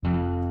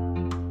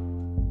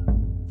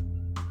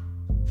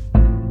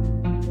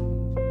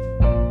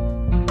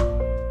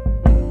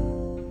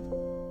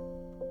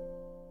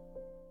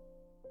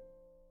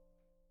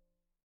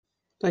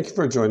Thank you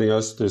for joining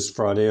us this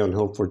Friday on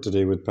Hope for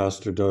Today with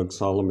Pastor Doug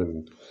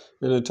Solomon.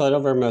 And the title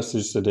of our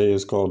message today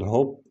is called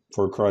Hope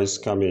for Christ's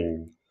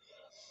Coming.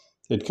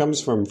 It comes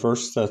from 1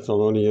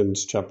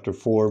 Thessalonians chapter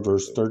 4,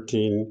 verse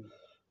 13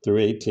 through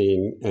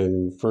 18,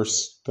 and 1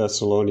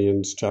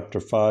 Thessalonians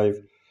chapter 5,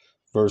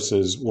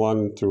 verses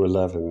 1 through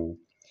 11.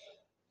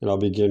 And I'll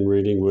begin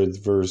reading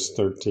with verse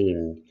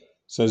 13. It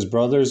says,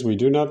 "Brothers, we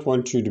do not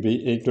want you to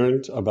be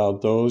ignorant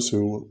about those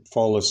who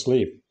fall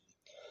asleep,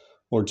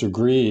 or to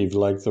grieve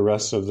like the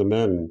rest of the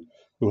men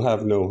who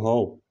have no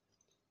hope.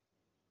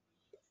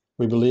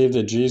 We believe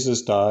that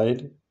Jesus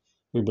died,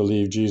 we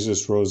believe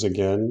Jesus rose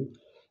again,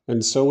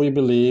 and so we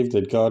believe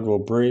that God will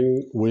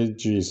bring with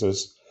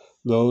Jesus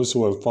those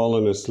who have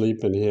fallen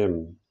asleep in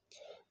him.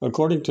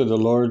 According to the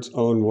Lord's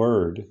own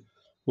word,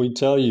 we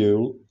tell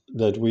you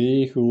that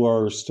we who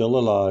are still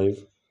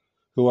alive,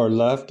 who are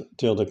left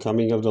till the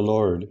coming of the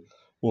Lord,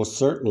 will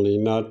certainly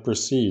not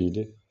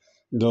precede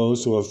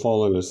those who have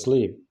fallen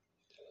asleep.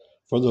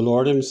 For the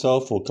Lord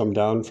himself will come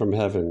down from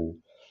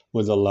heaven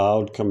with a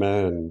loud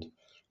command,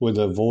 with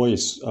the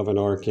voice of an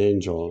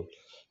archangel,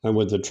 and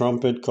with the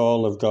trumpet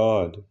call of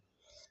God.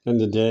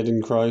 And the dead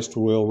in Christ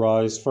will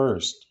rise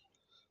first.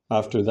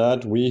 After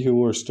that, we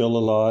who are still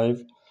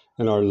alive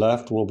and are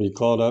left will be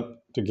caught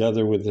up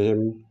together with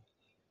him,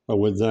 or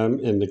with them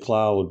in the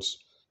clouds,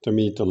 to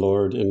meet the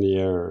Lord in the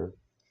air.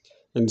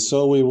 And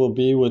so we will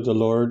be with the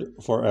Lord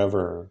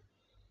forever.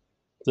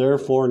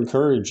 Therefore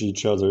encourage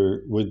each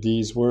other with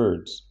these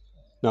words.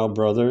 Now,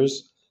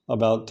 brothers,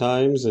 about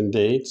times and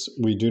dates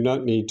we do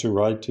not need to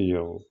write to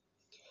you,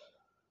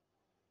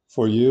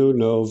 for you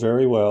know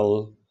very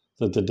well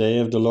that the day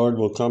of the Lord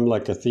will come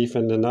like a thief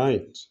in the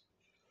night.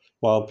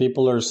 While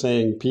people are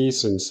saying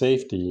peace and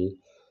safety,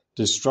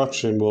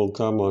 destruction will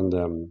come on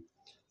them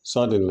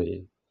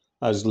suddenly,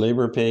 as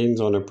labor pains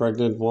on a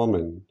pregnant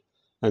woman,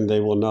 and they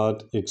will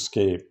not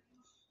escape.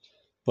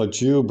 But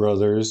you,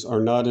 brothers,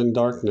 are not in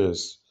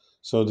darkness,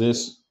 so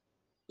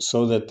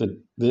that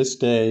this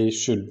day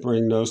should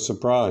bring no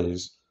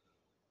surprise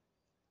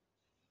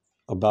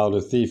about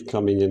a thief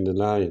coming in the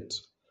night.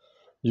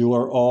 You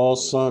are all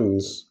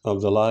sons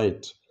of the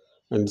light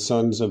and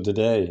sons of the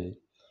day.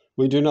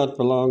 We do not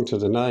belong to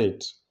the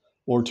night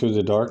or to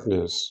the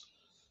darkness.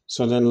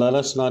 So then let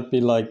us not be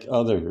like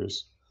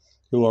others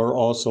who are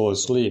also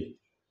asleep,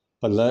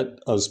 but let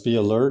us be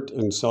alert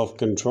and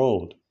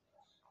self-controlled.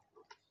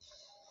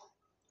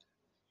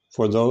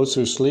 For those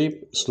who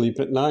sleep, sleep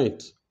at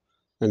night,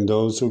 and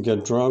those who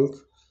get drunk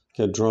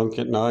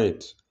at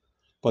night.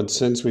 But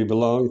since we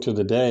belong to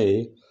the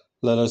day,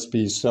 let us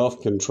be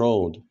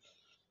self-controlled,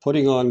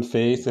 putting on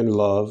faith and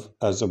love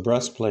as a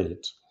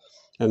breastplate,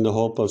 and the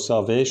hope of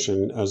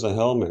salvation as a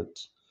helmet.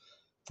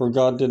 For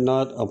God did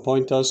not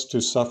appoint us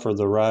to suffer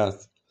the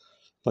wrath,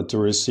 but to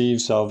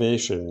receive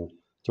salvation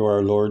through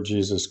our Lord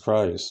Jesus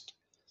Christ.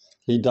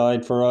 He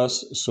died for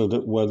us so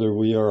that whether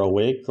we are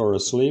awake or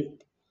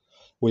asleep,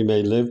 we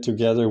may live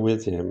together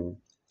with him.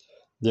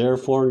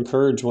 Therefore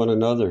encourage one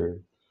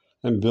another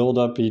and build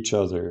up each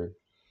other,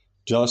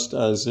 just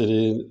as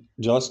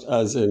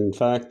in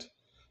fact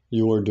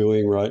you are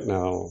doing right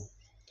now.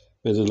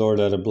 May the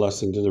Lord add a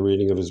blessing to the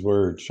reading of his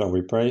word. Shall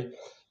we pray?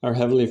 Our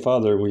Heavenly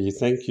Father, we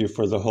thank you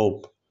for the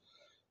hope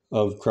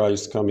of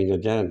Christ coming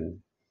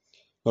again.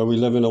 Lord, we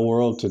live in a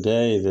world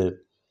today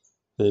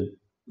that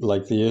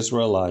like the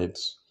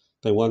Israelites,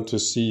 they want to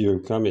see you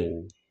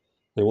coming.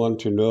 They want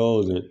to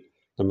know that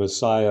the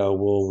Messiah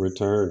will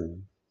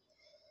return.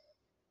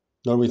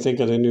 Lord, we think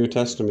of the New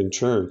Testament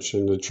church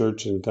and the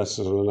church in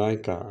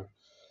Thessalonica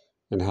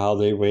and how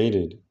they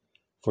waited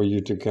for you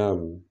to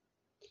come.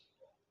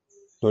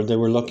 Lord, they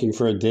were looking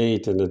for a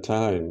date and a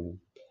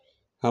time.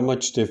 How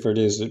much different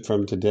is it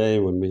from today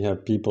when we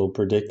have people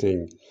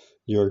predicting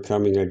you're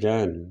coming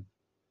again?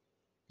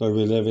 Lord,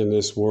 we live in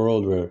this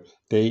world where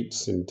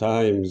dates and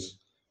times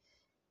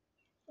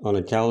on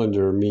a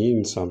calendar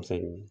mean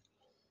something.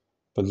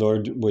 But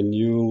Lord, when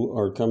you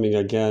are coming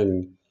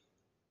again,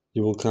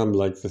 you will come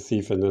like the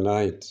thief in the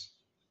night.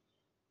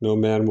 No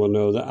man will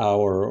know the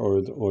hour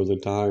or the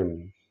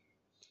time.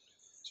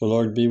 So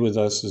Lord, be with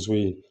us as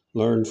we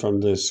learn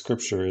from this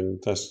scripture in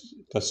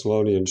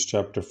Thessalonians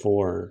chapter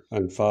 4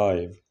 and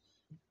 5.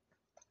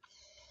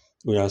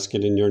 We ask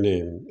it in your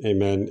name.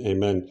 Amen,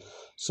 amen.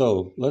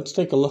 So let's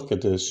take a look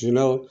at this. You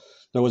know,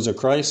 there was a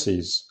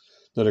crisis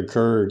that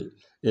occurred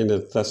in the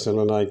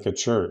Thessalonica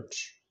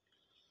church.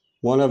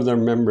 One of their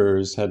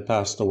members had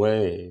passed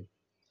away.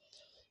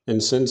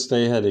 And since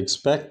they had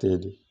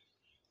expected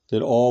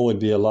that all would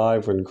be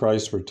alive when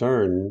Christ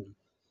returned,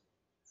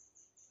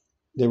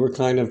 they were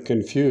kind of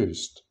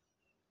confused.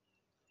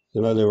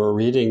 You know, they were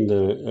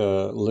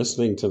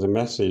listening to the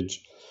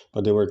message,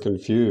 but they were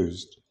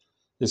confused.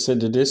 They said,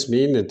 did this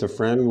mean that the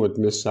friend would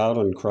miss out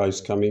on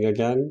Christ coming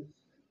again?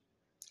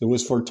 It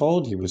was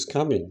foretold he was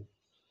coming.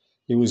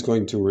 He was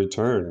going to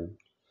return.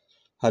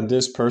 Had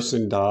this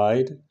person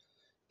died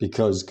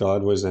because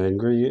God was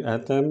angry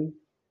at them?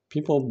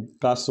 People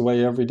pass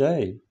away every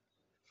day.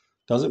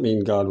 Doesn't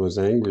mean God was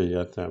angry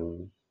at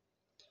them.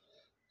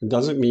 It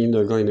doesn't mean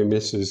they're going to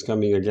miss his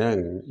coming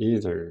again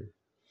either.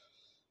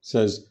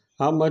 says,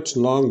 how much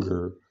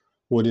longer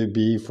would it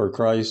be for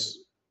Christ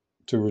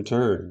to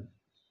return?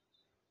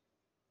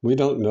 We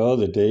don't know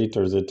the date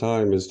or the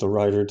time, as the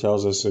writer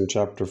tells us in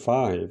chapter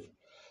 5.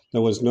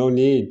 There was no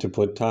need to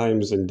put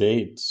times and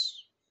dates.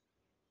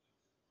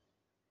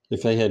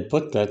 If they had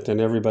put that, then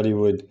everybody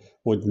would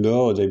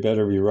know they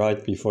better be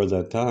right before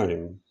that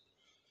time.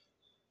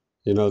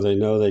 They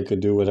know they could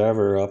do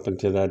whatever up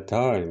until that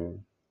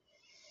time.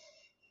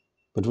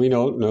 But we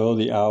don't know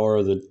the hour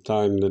or the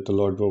time that the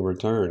Lord will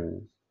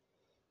return.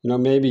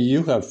 Maybe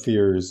you have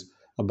fears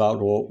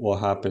about what will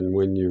happen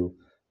when you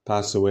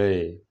pass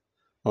away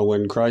or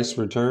when Christ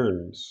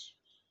returns.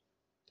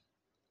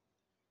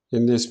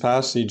 In this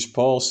passage,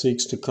 Paul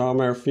seeks to calm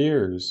our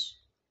fears.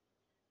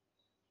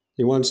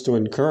 He wants to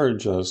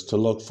encourage us to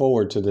look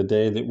forward to the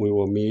day that we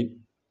will meet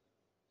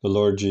the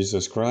Lord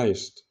Jesus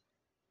Christ,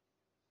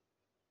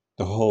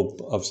 the hope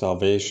of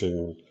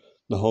salvation,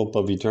 the hope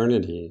of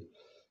eternity.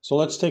 So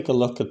let's take a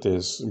look at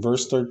this.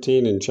 Verse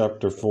 13 in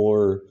chapter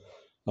 4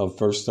 of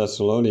 1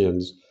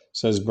 Thessalonians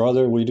says,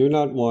 Brother, we do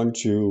not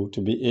want you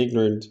to be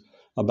ignorant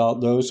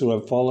about those who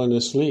have fallen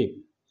asleep,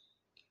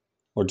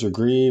 or to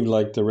grieve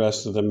like the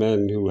rest of the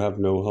men who have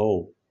no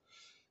hope.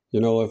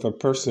 If a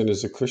person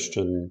is a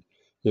Christian,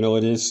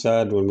 it is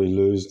sad when we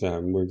lose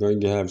them. We're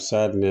going to have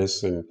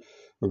sadness and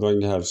we're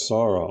going to have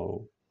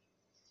sorrow.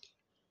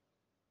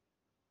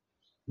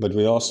 But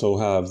we also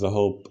have the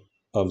hope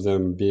of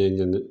them being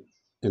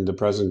in the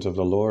presence of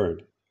the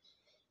Lord.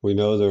 We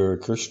know they're a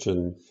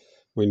Christian.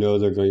 We know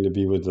they're going to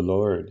be with the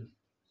Lord.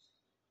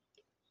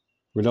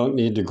 We don't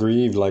need to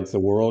grieve like the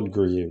world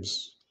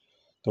grieves.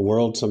 The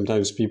world,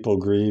 sometimes people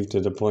grieve to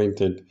the point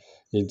that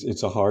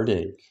it's a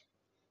heartache.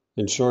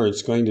 And sure,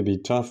 it's going to be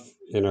tough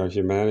in our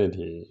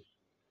humanity.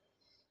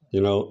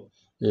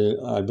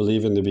 I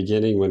believe in the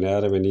beginning when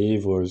Adam and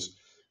Eve was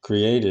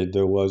created,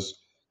 there was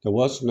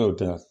no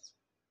death.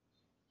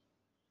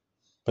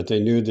 But they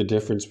knew the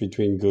difference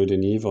between good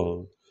and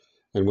evil.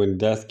 And when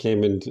death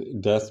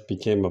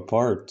became a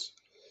part,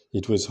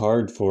 it was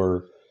hard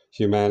for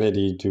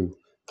humanity to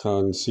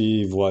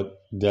conceive what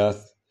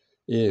death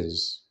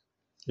is.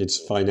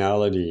 It's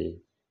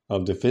finality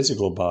of the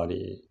physical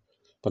body,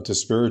 but the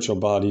spiritual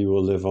body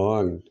will live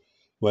on,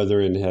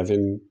 whether in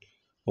heaven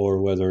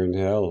or whether in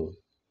hell.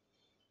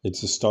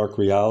 It's a stark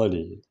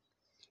reality.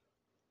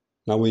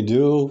 Now we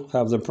do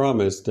have the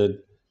promise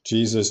that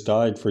Jesus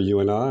died for you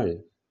and I,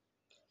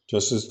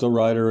 just as the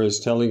writer is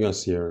telling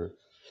us here.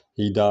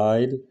 He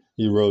died,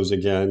 he rose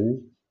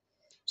again,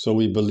 so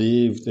we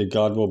believe that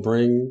God will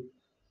bring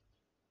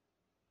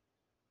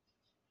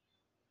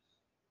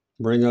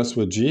us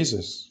with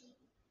Jesus.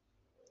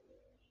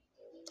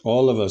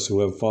 All of us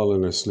who have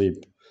fallen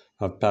asleep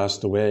have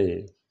passed away.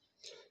 It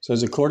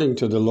says, according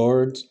to the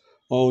Lord's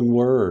own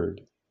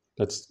word.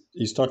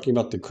 He's talking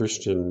about the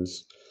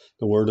Christians.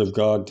 The word of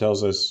God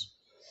tells us,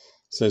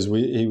 says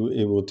he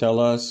will tell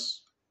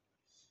us,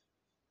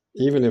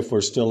 even if we're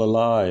still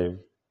alive,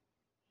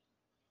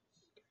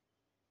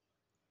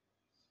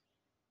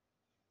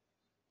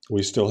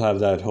 we still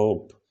have that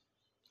hope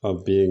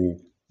of being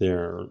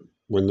there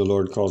when the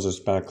Lord calls us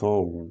back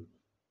home.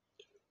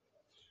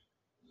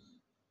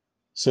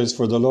 It says,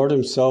 for the Lord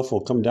himself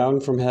will come down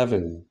from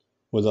heaven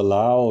with a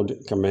loud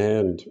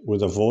command,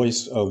 with a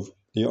voice of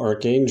the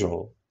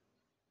archangel,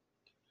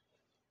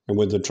 and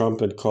with the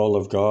trumpet call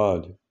of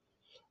God,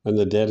 and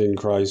the dead in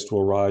Christ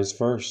will rise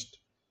first.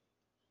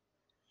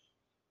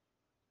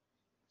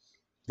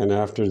 And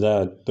after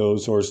that,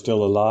 those who are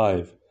still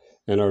alive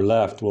and are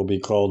left will be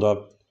called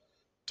up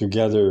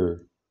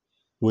together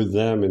with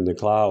them in the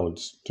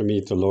clouds to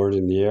meet the Lord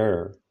in the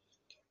air.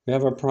 We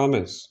have a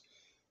promise.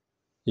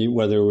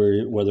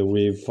 Whether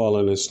we've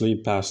fallen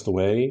asleep, passed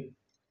away,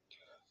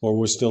 or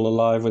we're still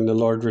alive when the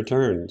Lord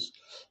returns.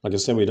 Like I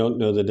said, we don't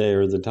know the day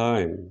or the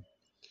time.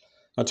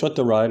 That's what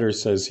the writer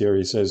says here.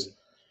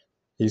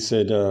 He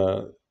said,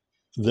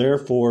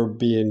 therefore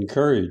be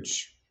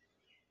encouraged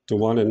to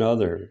one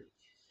another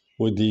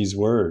with these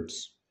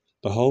words,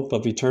 the hope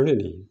of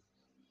eternity.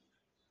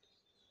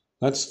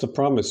 That's the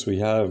promise we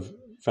have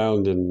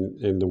found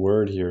in the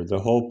word here, the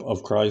hope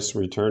of Christ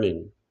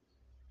returning.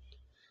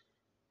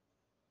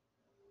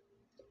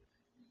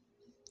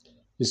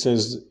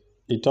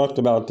 He talked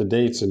about the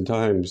dates and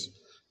times,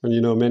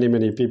 and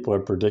many people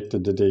have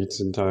predicted the dates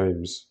and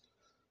times.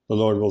 The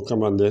Lord will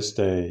come on this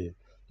day.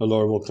 The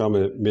Lord will come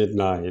at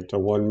midnight or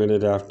 1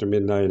 minute after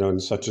midnight on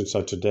such and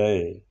such a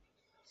day.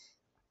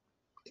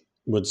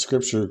 But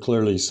Scripture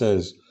clearly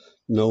says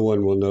no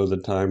one will know the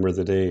time or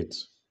the date.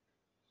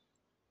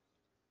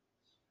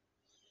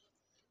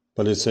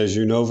 But it says,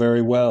 you know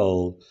very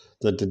well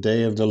that the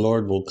day of the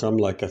Lord will come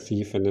like a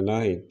thief in the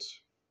night.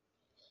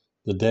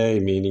 The day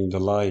meaning the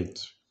light,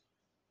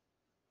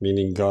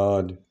 meaning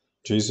God.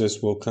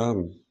 Jesus will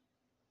come.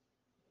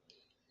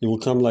 He will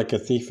come like a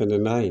thief in the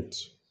night.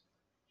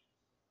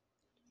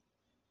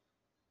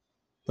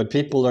 But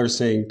people are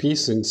saying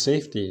peace and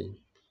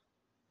safety.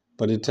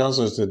 But it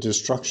tells us that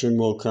destruction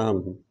will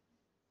come,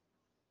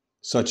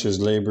 such as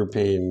labor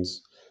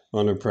pains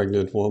on a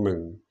pregnant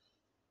woman.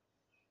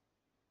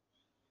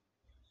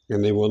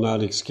 and they will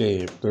not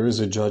escape. There is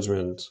a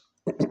judgment.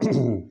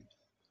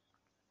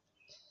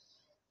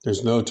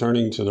 There's no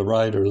turning to the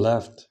right or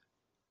left.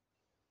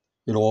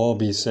 It'll all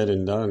be said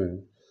and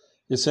done.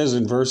 It says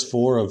in verse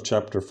 4 of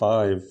chapter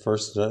 5,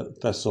 1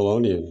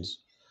 Thessalonians,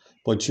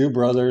 "But you,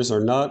 brothers,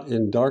 are not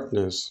in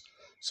darkness,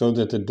 so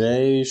that the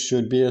day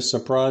should be a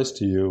surprise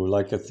to you,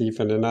 like a thief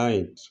in the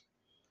night."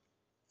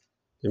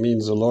 It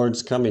means the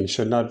Lord's coming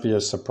should not be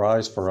a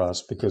surprise for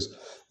us, because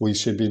we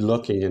should be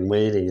looking and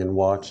waiting and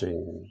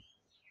watching.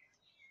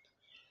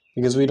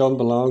 Because we don't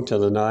belong to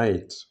the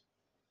night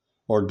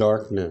or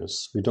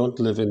darkness. We don't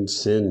live in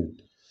sin.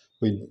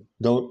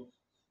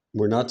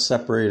 We're not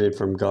separated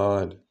from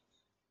God.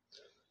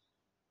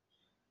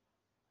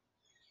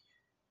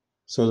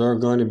 So there are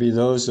going to be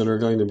those that are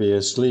going to be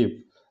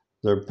asleep.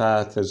 Their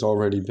path has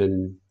already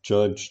been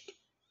judged.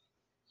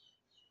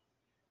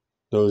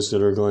 Those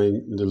that are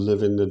going to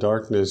live in the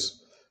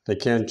darkness, they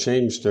can't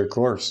change their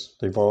course.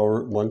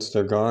 Once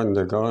they're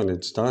gone,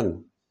 it's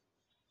done.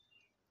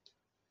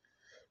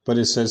 But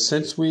it says,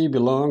 since we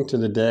belong to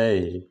the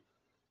day,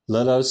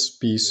 let us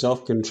be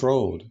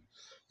self-controlled.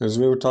 As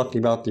we were talking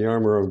about the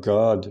armor of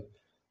God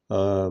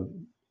a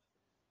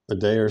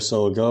day or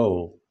so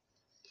ago,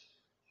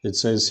 it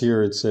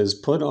says,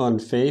 put on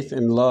faith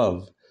and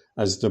love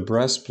as the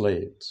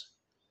breastplate,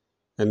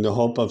 and the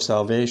hope of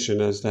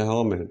salvation as the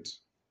helmet.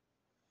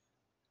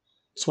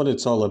 That's what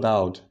it's all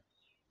about.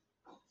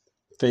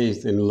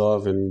 Faith and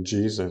love in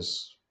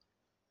Jesus.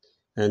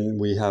 And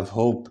we have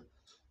hope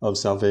of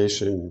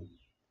salvation.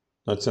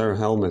 That's our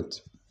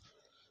helmet.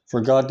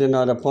 For God did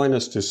not appoint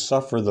us to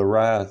suffer the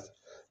wrath,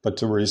 but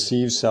to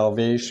receive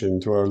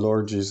salvation through our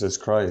Lord Jesus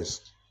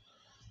Christ.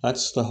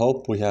 That's the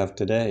hope we have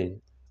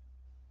today.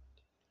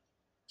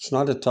 It's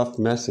not a tough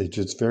message.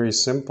 It's very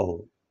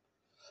simple.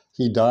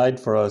 He died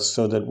for us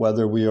so that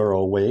whether we are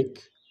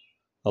awake,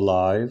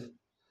 alive,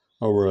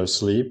 or we're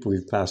asleep,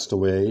 we've passed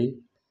away,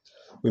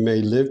 we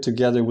may live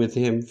together with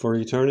Him for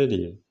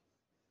eternity.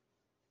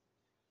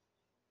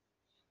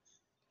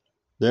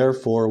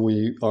 Therefore,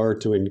 we are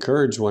to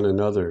encourage one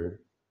another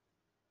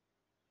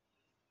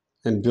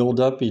and build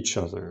up each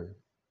other.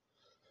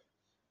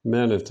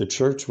 Man, if the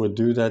church would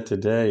do that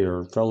today,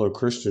 or fellow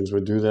Christians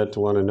would do that to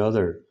one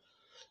another,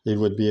 it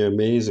would be an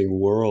amazing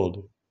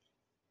world.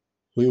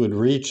 We would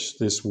reach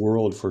this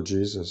world for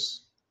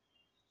Jesus.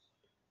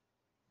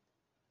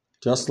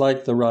 Just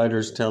like the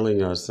writer's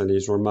telling us, and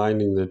he's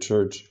reminding the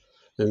church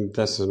in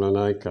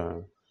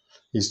Thessalonica,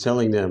 he's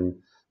telling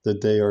them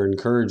that they are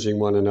encouraging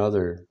one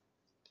another.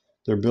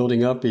 They're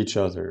building up each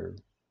other.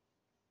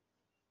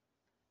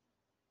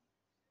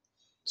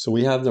 So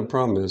we have the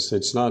promise.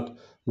 It's not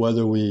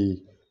whether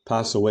we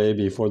pass away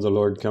before the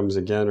Lord comes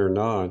again or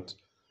not.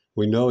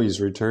 We know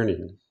He's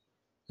returning,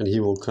 and He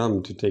will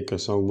come to take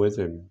us home with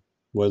Him,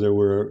 whether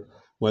we're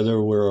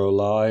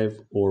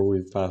alive or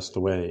we've passed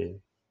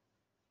away.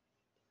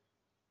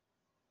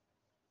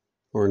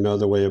 Or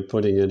another way of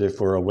putting it,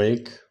 if we're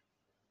awake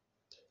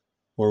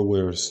or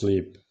we're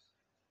asleep.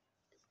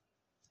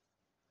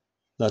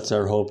 That's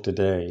our hope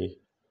today.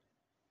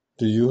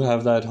 Do you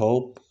have that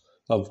hope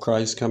of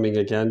Christ coming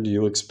again? Do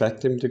you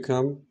expect Him to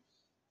come?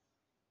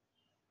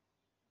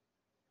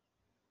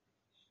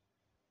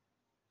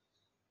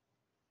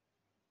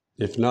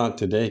 If not,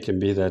 today can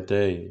be that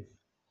day.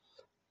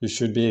 You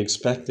should be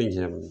expecting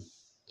Him.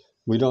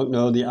 We don't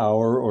know the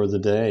hour or the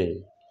day.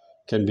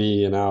 It can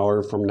be an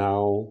hour from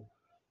now,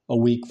 a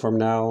week from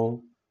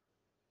now,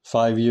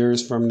 5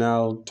 years from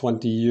now,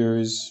 20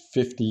 years,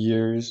 50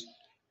 years.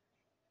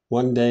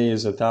 One day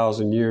is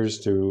 1,000 years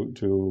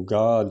to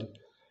God,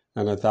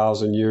 and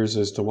 1,000 years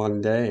is to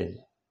one day.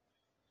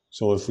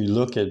 So if we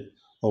look at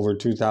over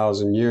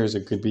 2,000 years,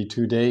 it could be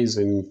 2 days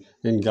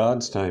in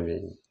God's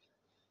timing.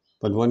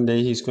 But one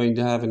day He's going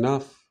to have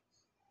enough,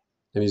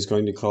 and He's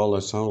going to call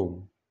us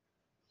home.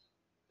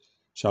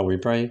 Shall we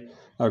pray?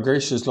 Our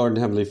gracious Lord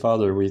and Heavenly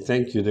Father, we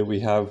thank You that we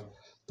have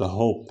the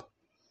hope.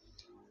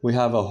 We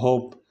have a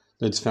hope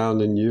that's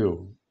found in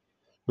You.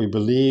 We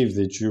believe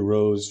that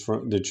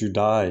You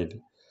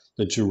died,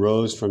 that You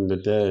rose from the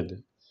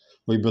dead.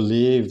 We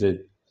believe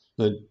that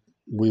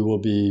we will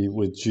be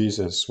with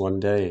Jesus one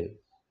day.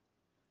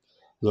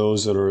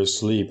 Those that are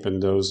asleep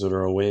and those that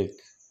are awake,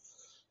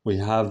 we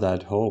have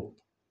that hope.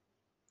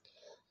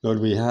 Lord,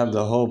 we have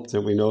the hope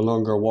that we no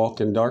longer walk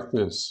in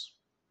darkness.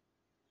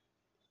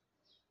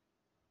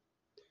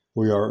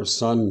 We are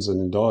sons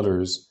and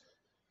daughters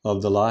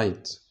of the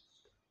light,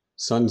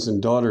 sons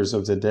and daughters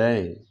of the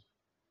day.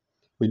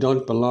 We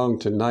don't belong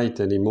to night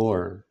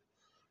anymore,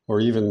 or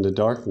even the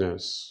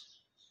darkness.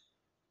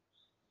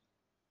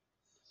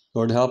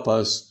 Lord, help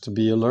us to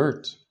be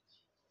alert.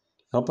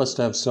 Help us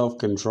to have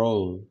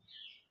self-control.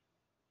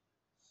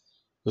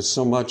 There's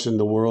so much in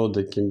the world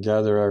that can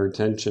gather our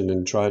attention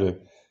and try to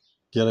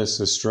get us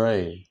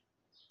astray.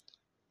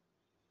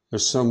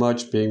 There's so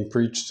much being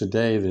preached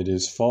today that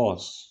is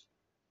false.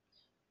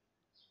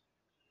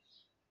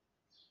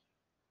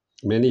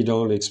 Many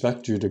don't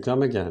expect You to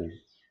come again.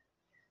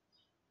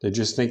 They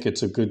just think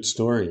it's a good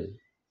story.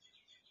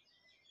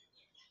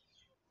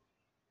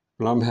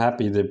 And I'm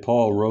happy that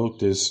Paul wrote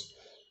this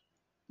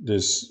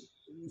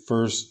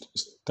 1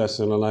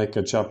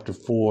 Thessalonica chapter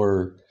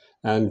 4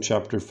 and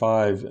chapter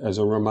 5 as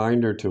a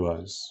reminder to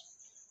us.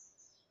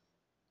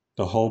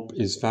 The hope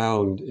is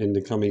found in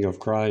the coming of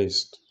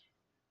Christ.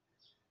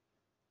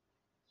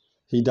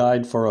 He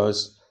died for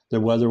us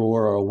that whether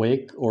we're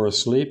awake or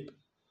asleep,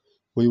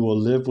 we will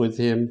live with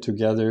him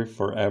together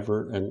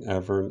forever and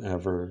ever and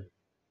ever.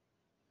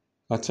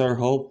 That's our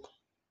hope.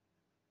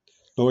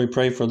 Lord, we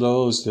pray for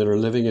those that are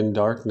living in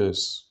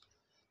darkness,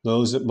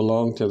 those that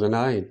belong to the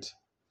night.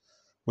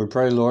 We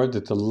pray, Lord,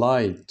 that the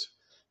light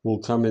will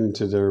come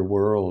into their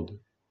world.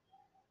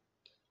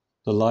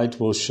 The light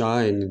will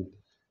shine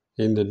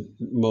in the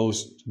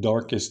most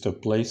darkest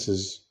of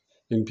places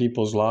in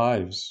people's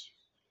lives.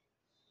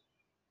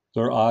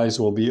 Their eyes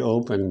will be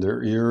opened,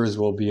 their ears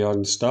will be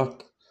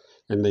unstuck,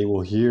 and they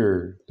will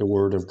hear the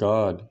word of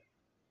God.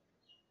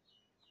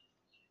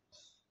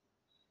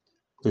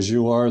 Because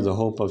you are the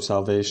hope of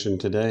salvation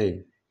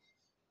today.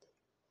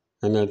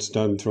 And that's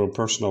done through a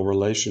personal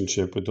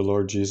relationship with the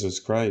Lord Jesus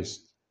Christ.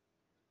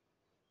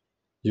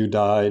 You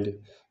died,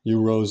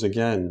 you rose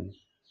again,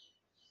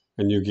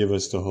 and you give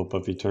us the hope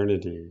of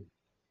eternity.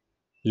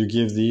 You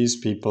give these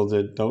people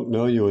that don't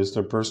know you as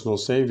their personal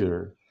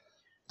Savior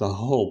the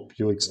hope.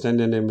 You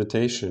extend an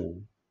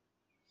invitation.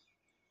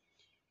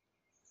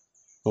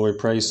 Lord, we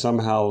pray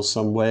somehow,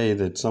 some way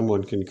that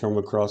someone can come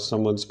across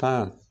someone's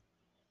path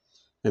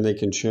and they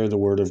can share the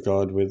word of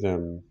God with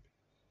them,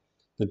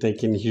 that they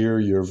can hear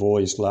your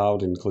voice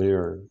loud and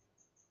clear.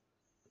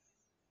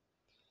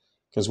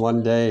 Because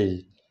one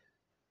day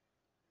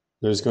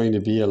there's going to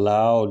be a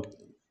loud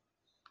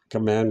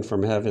command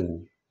from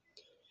heaven,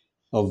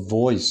 a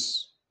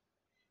voice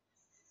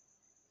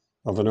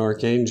of an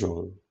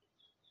archangel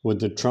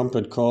with the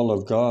trumpet call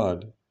of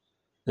God,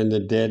 and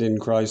the dead in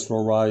Christ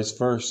will rise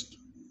first.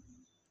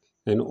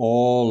 And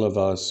all of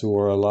us who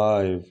are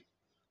alive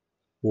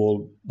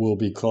will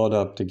be caught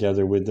up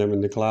together with them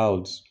in the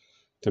clouds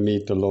to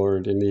meet the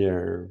Lord in the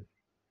air.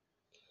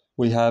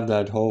 We have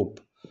that hope.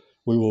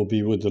 We will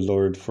be with the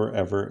Lord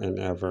forever and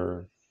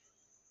ever.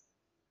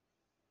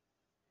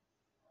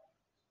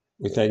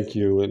 We thank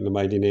you in the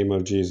mighty name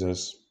of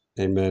Jesus.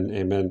 Amen,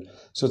 amen.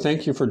 So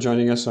thank you for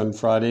joining us on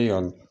Friday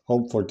on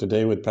Hope for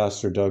Today with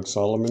Pastor Doug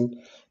Solomon.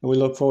 And we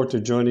look forward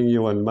to joining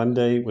you on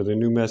Monday with a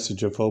new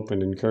message of hope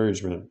and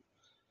encouragement.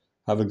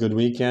 Have a good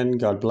weekend.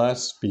 God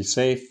bless. Be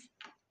safe.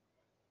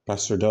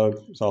 Pastor Doug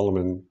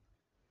Solomon.